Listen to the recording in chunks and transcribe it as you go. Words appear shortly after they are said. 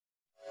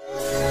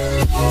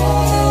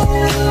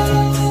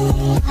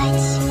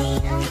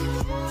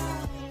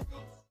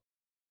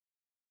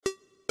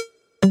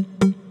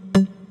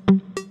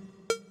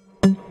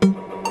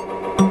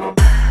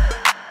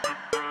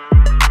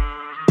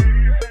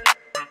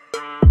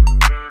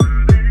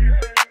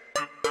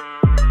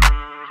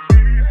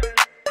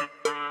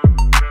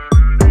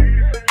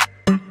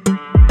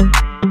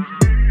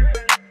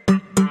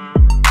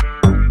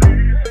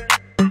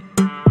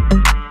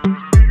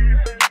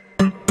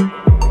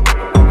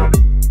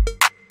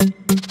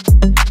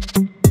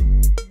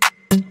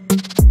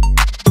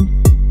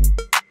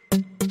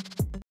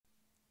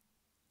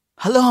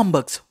Hello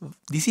Humbugs,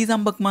 this is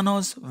Humbug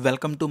Manoj.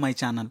 Welcome to my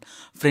channel.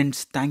 Friends,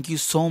 thank you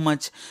so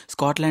much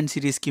Scotland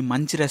series ki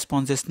manchi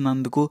response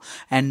istunnanduku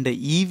and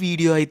ee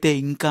video aithe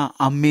inka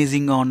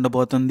amazing ga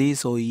undabothundi.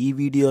 So ee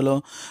video lo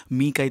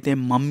meekaithe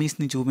mummies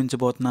ni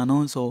చూపించబోతున్నాను.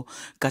 So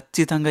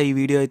ఖచ్చితంగా ఈ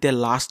video అయితే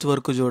last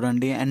వరకు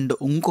చూడండి. And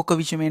ఇంకొక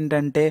విషయం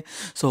ఏంటంటే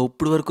so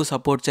ఇప్పుడు వరకు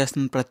సపోర్ట్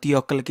చేస్తున్న ప్రతి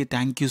ఒక్కరికి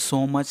thank you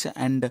so much.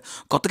 And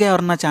కొత్తగా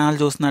ఎవరన్నా ఛానల్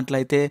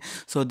చూస్తున్నట్లయితే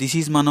so this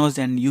is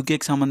Manoj and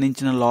యూకేకి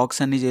సంబంధించిన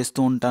లాగ్స్ అన్నీ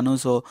చేస్తూ ఉంటాను.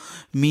 సో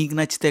మీకు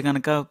నచ్చితే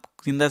కనుక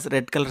కింద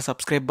రెడ్ కలర్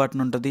సబ్స్క్రైబ్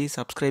బటన్ ఉంటుంది,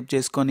 సబ్స్క్రైబ్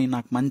చేసుకొని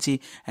నాకు మంచి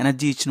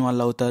ఎనర్జీ ఇచ్చిన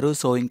వాళ్ళు అవుతారు.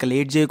 సో ఇంకా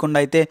లేట్ చేయకుండా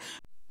అయితే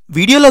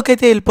వీడియోలోకి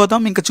అయితే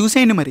వెళ్ళిపోతాం. ఇంకా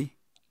చూసేయండి మరి.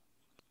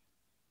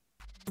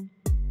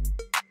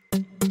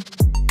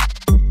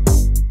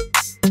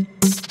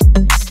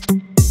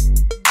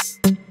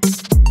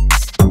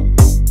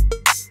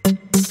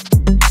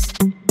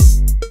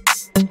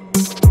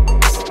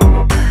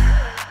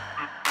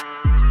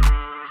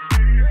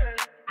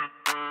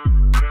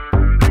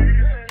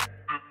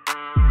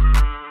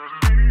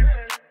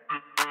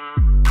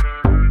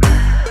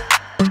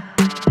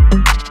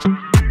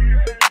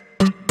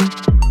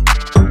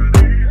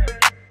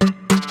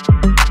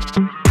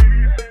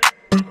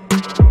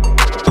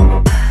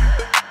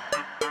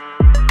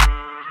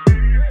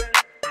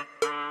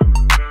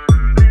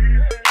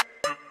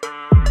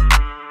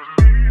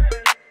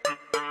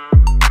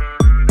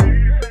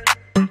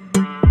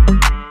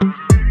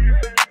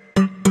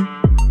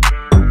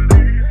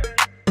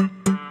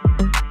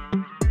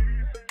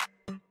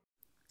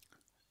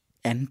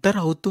 ఎంటర్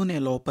అవుతూనే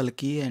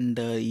లోపలికి అండ్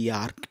ఈ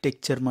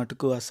ఆర్కిటెక్చర్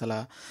మటుకు అసలు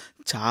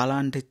చాలా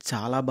అంటే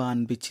చాలా బాగా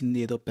అనిపించింది.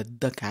 ఏదో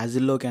పెద్ద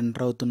క్యాజిల్లోకి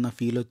ఎంటర్ అవుతున్న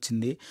ఫీల్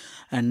వచ్చింది.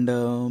 అండ్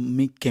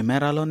మీ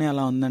కెమెరాలోనే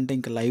అలా ఉందంటే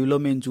ఇంకా లైవ్లో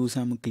మేము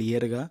చూసాము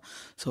క్లియర్గా.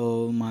 సో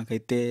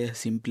మాకైతే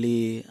సింప్లీ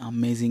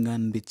అమేజింగ్గా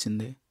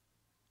అనిపించింది.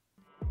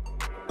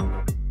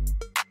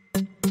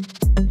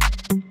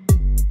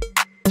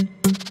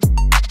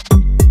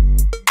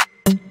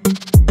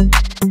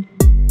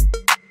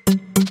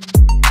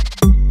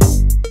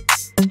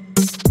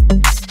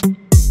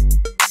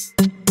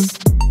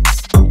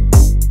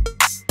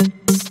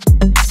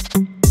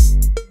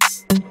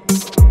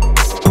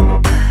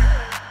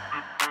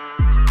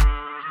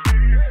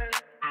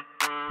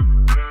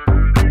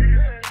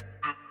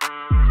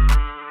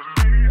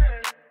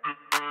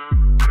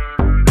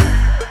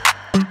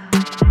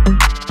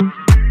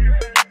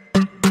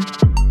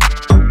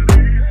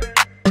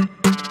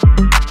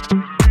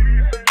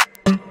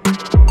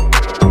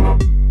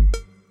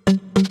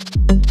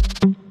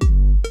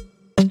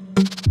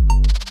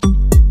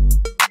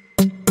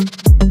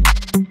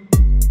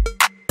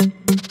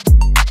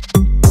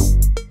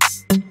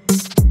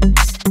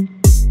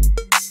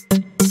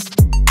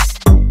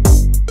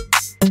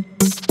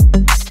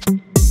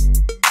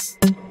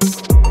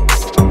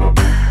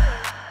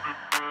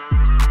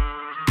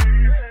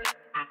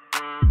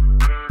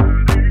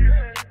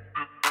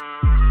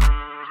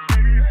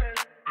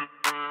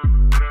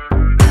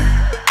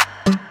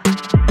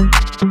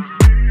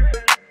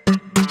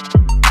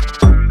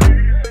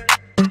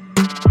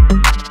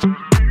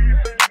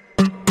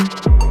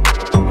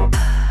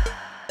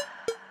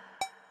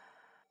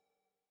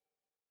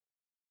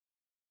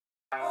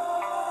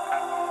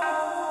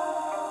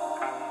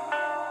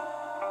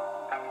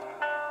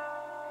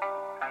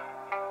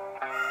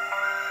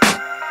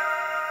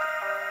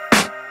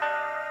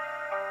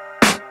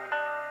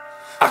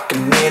 I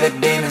can hear the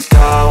demons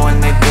call when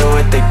they do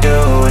what they do.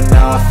 And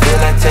now I feel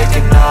like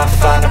taking off,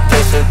 find a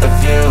place with a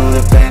view.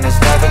 The pain is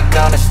never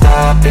gonna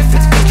stop if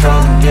it's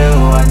controlling you.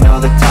 I know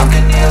that time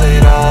can heal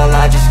it all,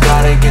 I just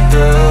gotta get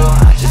through.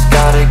 I just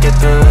gotta get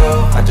through,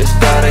 I just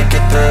gotta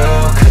get through.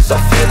 Cause I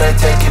feel like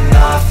taking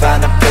off,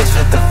 find a place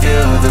with a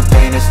view. The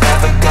pain is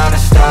never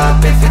gonna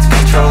stop if it's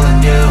controlling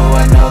you.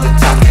 I know that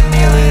time can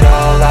heal it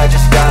all, I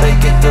just gotta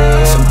get through.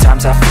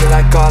 Sometimes I feel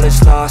like all is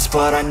lost,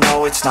 but I know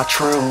it's not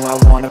true. I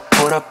wanna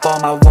put up all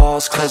my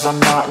walls cause I'm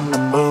not in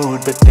the mood.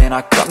 But then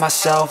I cut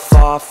myself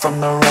off from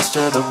the rest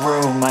of the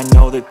room. I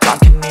know that time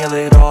can heal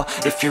it all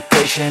if you're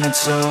patient and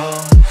soon.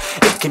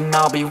 It can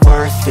all be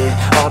worth it,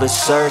 all the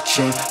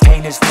searching.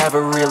 Pain is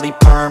never really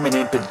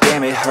permanent, but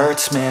damn it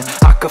hurts, man.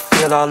 I could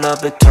feel all of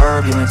the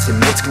turbulence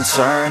and it's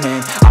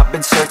concerning. I've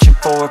been searching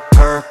for a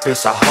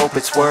purpose, I hope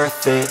it's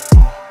worth it.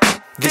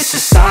 This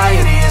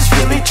society is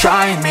really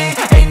trying me.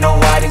 Ain't no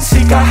hide and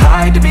seek, I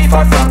hide to be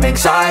far from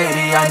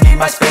anxiety. I need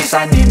my space,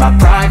 I need my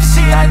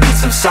privacy. I need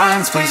some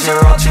silence, please,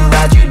 you're all too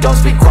loud. You don't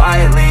speak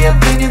quietly,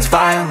 opinions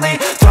violently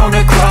thrown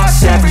across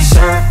every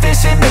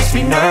surface. It makes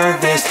me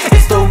nervous.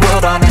 Is the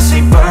world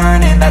honestly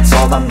burning? That's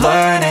all I'm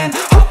learning.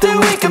 Hope that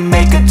we can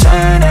make a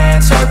turn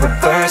and start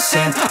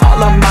reversing all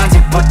our minds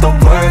and put the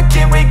work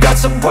in. We got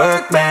some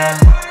work, man.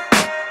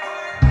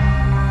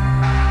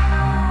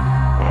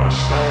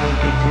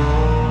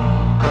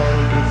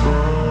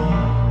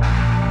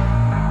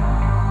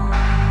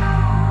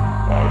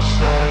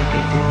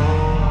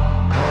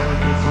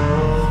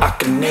 I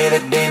can hear the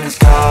demons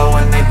call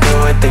when they do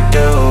what they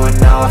do. And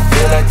now I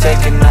feel like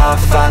taking off,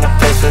 find a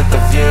place with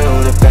a view.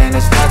 The pain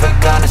is never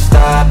gonna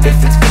stop if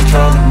it's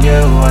controlling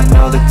you. I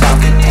know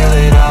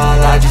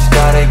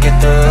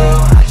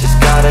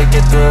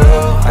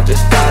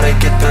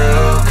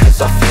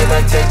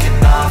like taking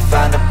off,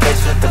 find a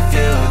place with a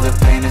view. The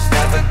pain is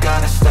never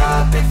gonna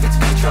stop if it's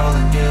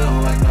controlling you.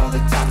 I know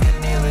that time can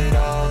heal it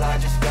all, I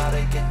just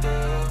gotta get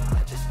through,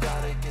 I just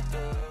gotta get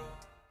through.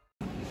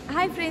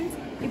 Hi friends,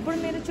 ఇప్పుడు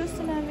మీరు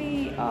చూస్తున్నవి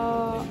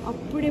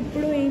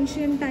అప్పుడెప్పుడు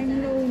ancient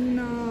టైంలో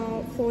ఉన్న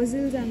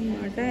fossils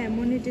అన్నమాట,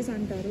 ఎమోనిటీస్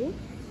అంటారు.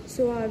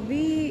 So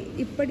అవి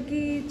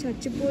ఇప్పటికీ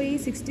చచ్చిపోయి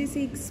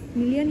 66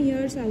 million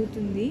years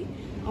అవుతుంది.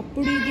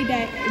 అప్పుడు ఇది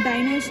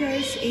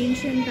డైనోసార్స్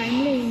ఏన్షియన్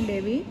టైంలో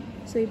ఉండేవి.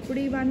 సో ఇప్పుడు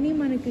ఇవన్నీ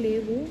మనకు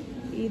లేవు.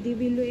 ఇది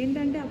వీళ్ళు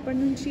ఏంటంటే అప్పటి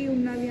నుంచి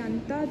ఉన్నవి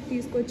అంతా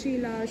తీసుకొచ్చి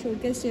ఇలా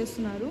షోకేస్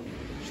చేస్తున్నారు.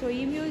 సో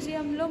ఈ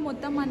మ్యూజియంలో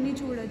మొత్తం అన్నీ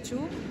చూడొచ్చు.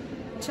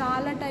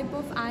 చాలా టైప్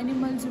ఆఫ్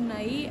యానిమల్స్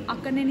ఉన్నాయి.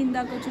 అక్కడ నేను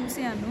ఇందాక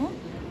చూసాను,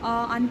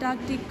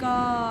 అంటార్క్టికా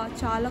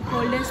చాలా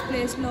కోల్డెస్ట్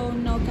ప్లేస్లో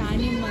ఉన్న ఒక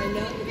యానిమల్,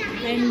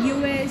 అండ్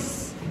యుఎస్,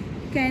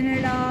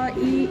 కెనడా,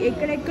 ఈ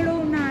ఎక్కడెక్కడో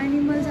ఉన్న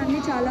యానిమల్స్ అన్నీ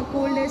చాలా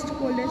కోల్డెస్ట్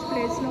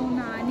ప్లేస్లో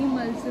ఉన్న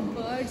యానిమల్స్,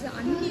 బర్డ్స్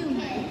అన్నీ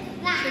ఉన్నాయి.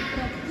 సో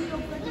ప్రతి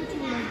ఒక్కటి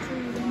చూడొచ్చు.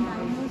 ఈవెన్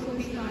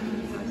డైనోసార్స్ కానీ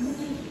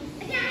అన్నీ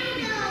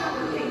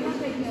ఎలా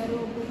పెట్టారు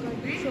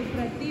ఒక్కొక్కటి. సో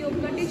ప్రతి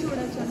ఒక్కటి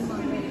చూడొచ్చు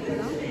అన్నమాట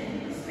ఇక్కడ.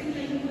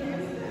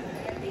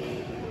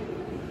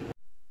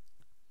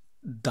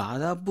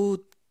 దాదాపు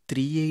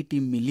 380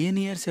 మిలియన్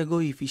ఇయర్స్ ఎగో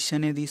ఈ ఫిష్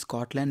అనేది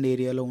స్కాట్లాండ్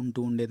ఏరియాలో ఉంటూ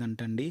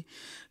ఉండేదంటండి.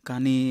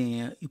 కానీ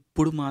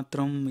ఇప్పుడు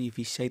మాత్రం ఈ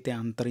ఫిష్ అయితే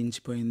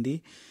అంతరించిపోయింది.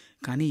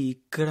 కానీ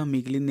ఇక్కడ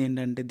మిగిలింది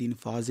ఏంటంటే దీని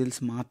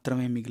ఫాజిల్స్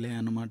మాత్రమే మిగిలాయి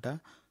అన్నమాట.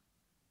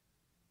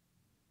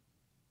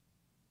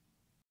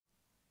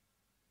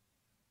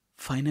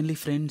 ఫైనల్లీ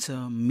ఫ్రెండ్స్,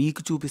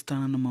 మీకు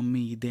చూపిస్తానన్న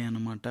మమ్మీ ఇదే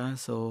అనమాట.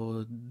 సో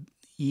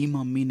ఈ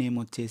మమ్మీ నేమ్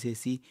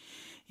వచ్చేసేసి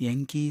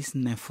యంకీస్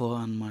నెఫో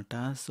అనమాట.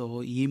 సో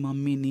ఈ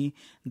మమ్మీని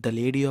ద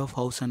లేడీ ఆఫ్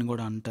హౌస్ అని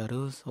కూడా అంటారు.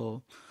 సో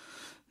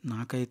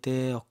నాకైతే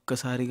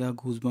ఒక్కసారిగా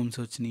గూస్ బంప్స్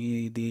వచ్చినాయి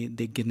ఇది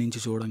దగ్గర నుంచి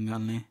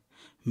చూడంగానే.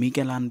 మీకు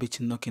ఎలా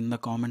అనిపించిందో కింద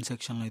కామెంట్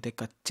సెక్షన్లో అయితే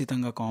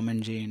ఖచ్చితంగా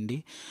కామెంట్ చేయండి.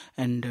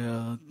 అండ్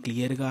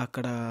క్లియర్గా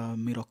అక్కడ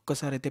మీరు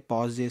ఒక్కసారి అయితే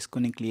పాజ్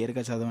చేసుకొని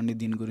క్లియర్గా చదవండి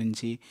దీని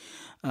గురించి.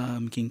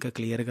 మీకు ఇంకా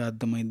క్లియర్గా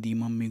అర్థమైంది ఈ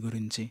మమ్మీ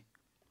గురించి.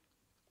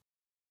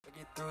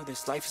 Through this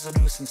life is a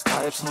nuisance,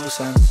 tie up some loose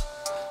ends.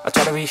 I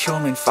try to be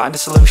human, find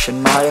a solution,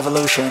 my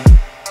evolution.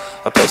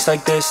 A place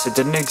like this, it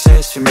didn't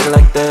exist, we made it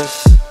like this.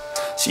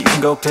 So you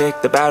can go pick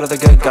the bad or the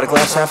good, got a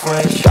glass half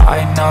wish. I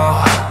know,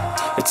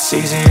 it's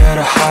easier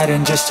to hide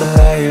than just to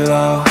lay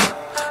low.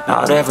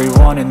 Not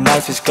everyone in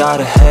life has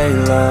got a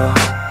halo.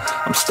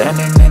 I'm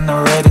standing in the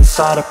red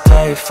inside a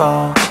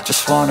payphone,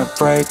 just wanna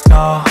break,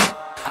 no.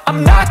 I'm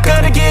not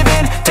gonna give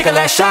in, take a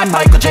last shot,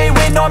 Michael J.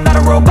 Win. No, I'm not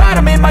a robot,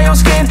 I'm in my own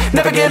skin.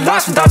 Never get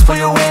lost when thoughts pull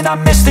you in. I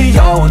miss the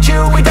old you,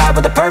 we died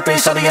with a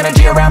purpose. All the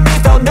energy around me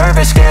felt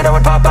nervous, scared I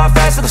would pop out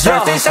fast to the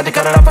surface. Had to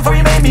cut it off before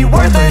you made me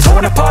worthless.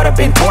 Torn apart, I've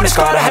been torn and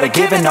scarred. I had a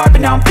given art,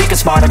 but now I'm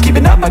thinking smart. I'm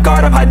keeping up my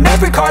guard, I'm hiding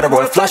every card. A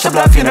royal flush of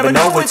love, you never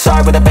know what's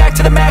hard. With a back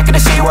to the mat,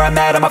 gonna see where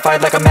I'm at. I'ma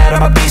fight like I'm mad,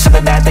 I'ma be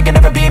something that they can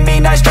never be me.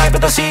 Nice try,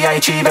 but they'll see I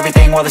achieve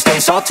everything while they stay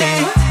salty.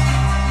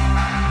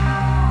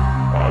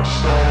 I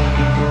just gotta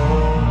get through.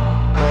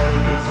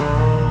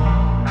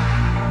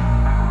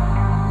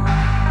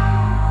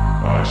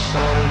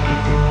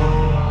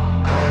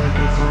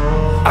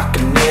 I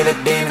can hear the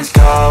demons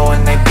call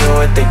when they do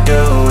what they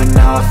do. And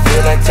now I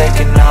feel like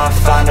taking off,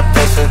 find a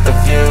place with a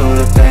view.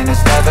 The pain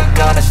is never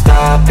gonna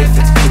stop if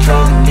it's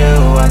controlling you.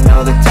 I know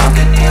that time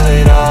can heal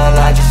it all,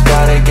 I just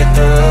gotta get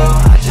through.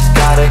 I just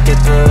gotta get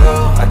through,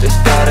 I just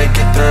gotta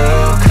get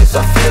through. Cause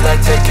I feel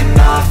like taking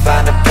off,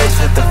 find a place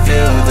with a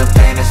view. The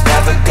pain is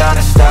never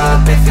gonna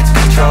stop if it's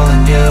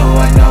controlling you.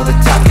 I know that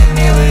time can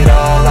heal it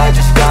all, I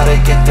just gotta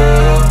get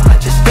through. I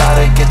just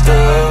gotta get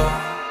through.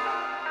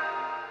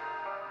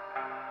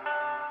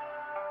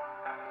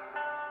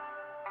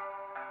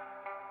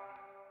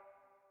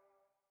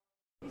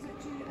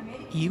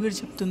 ఈవిడ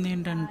చెప్తుంది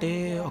ఏంటంటే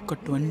ఒక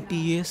 20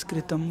 years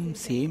క్రితం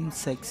same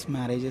sex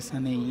marriages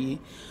అనేవి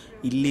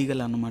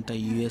illegal అనమాట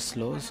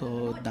యుఎస్లో. So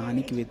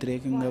దానికి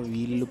వ్యతిరేకంగా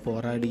వీళ్ళు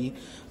పోరాడి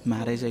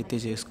మ్యారేజ్ అయితే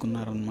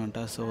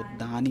చేసుకున్నారనమాట. సో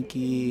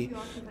దానికి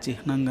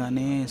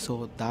చిహ్నంగానే సో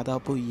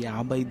దాదాపు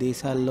 50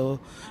 దేశాల్లో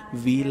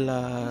వీళ్ళ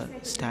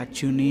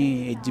స్టాచ్యూని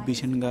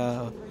ఎగ్జిబిషన్గా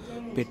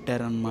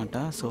పెట్టారనమాట.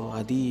 సో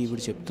అది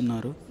ఈవిడ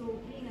చెప్తున్నారు.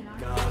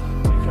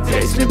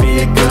 Today's gonna be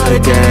a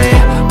good day,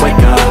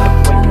 wake up.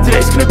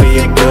 Today's gonna be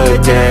a good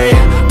day,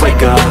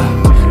 wake up.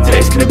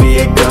 Today's gonna be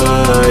a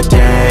good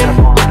day.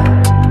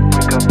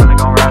 Wake up, really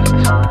gonna rise to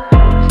the sun.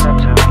 Step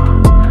 2,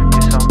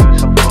 get some good,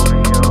 some food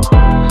in you.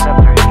 Step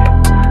 3,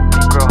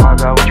 think real hard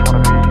about what you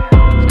wanna be.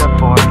 Step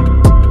 4,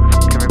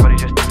 everybody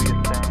just do your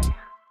thing.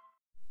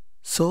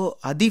 So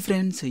అది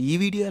friends, ఈ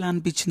video ఎలా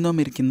అనిపించిందో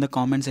మీరు కింద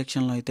comment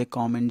సెక్షన్లో అయితే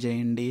comment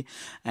చేయండి.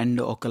 And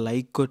ఒక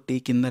లైక్ కొట్టి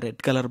కింద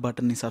రెడ్ కలర్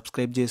బటన్ని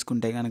సబ్స్క్రైబ్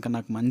చేసుకుంటే కనుక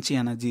నాకు మంచి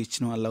ఎనర్జీ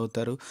ఇచ్చిన వాళ్ళు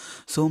అవుతారు.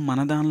 సో మన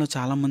దానిలో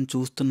చాలామంది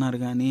చూస్తున్నారు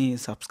కానీ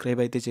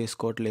సబ్స్క్రైబ్ అయితే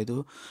చేసుకోవట్లేదు.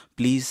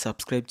 ప్లీజ్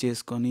సబ్స్క్రైబ్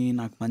చేసుకొని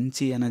నాకు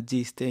మంచి ఎనర్జీ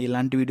ఇస్తే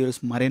ఇలాంటి వీడియోస్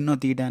మరెన్నో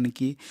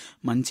తీయడానికి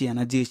మంచి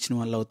ఎనర్జీ ఇచ్చిన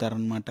వాళ్ళు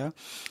అవుతారనమాట.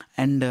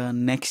 అండ్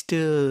నెక్స్ట్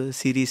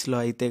సిరీస్లో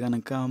అయితే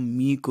కనుక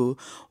మీకు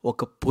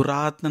ఒక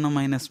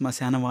పురాతనమైన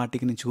శ్మశాన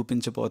వాటికని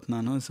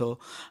చూపించబోతున్నాను. సో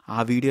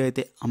ఆ వీడియో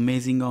అయితే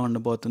అమేజింగ్గా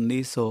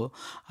ఉండబోతుంది. సో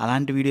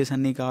అలాంటి వీడియోస్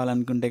అన్నీ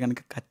కావాలనుకుంటే కనుక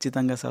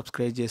ఖచ్చితంగా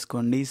సబ్స్క్రైబ్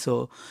చేసుకోండి.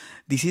 So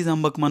this is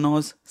humbug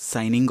Manoj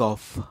signing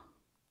off.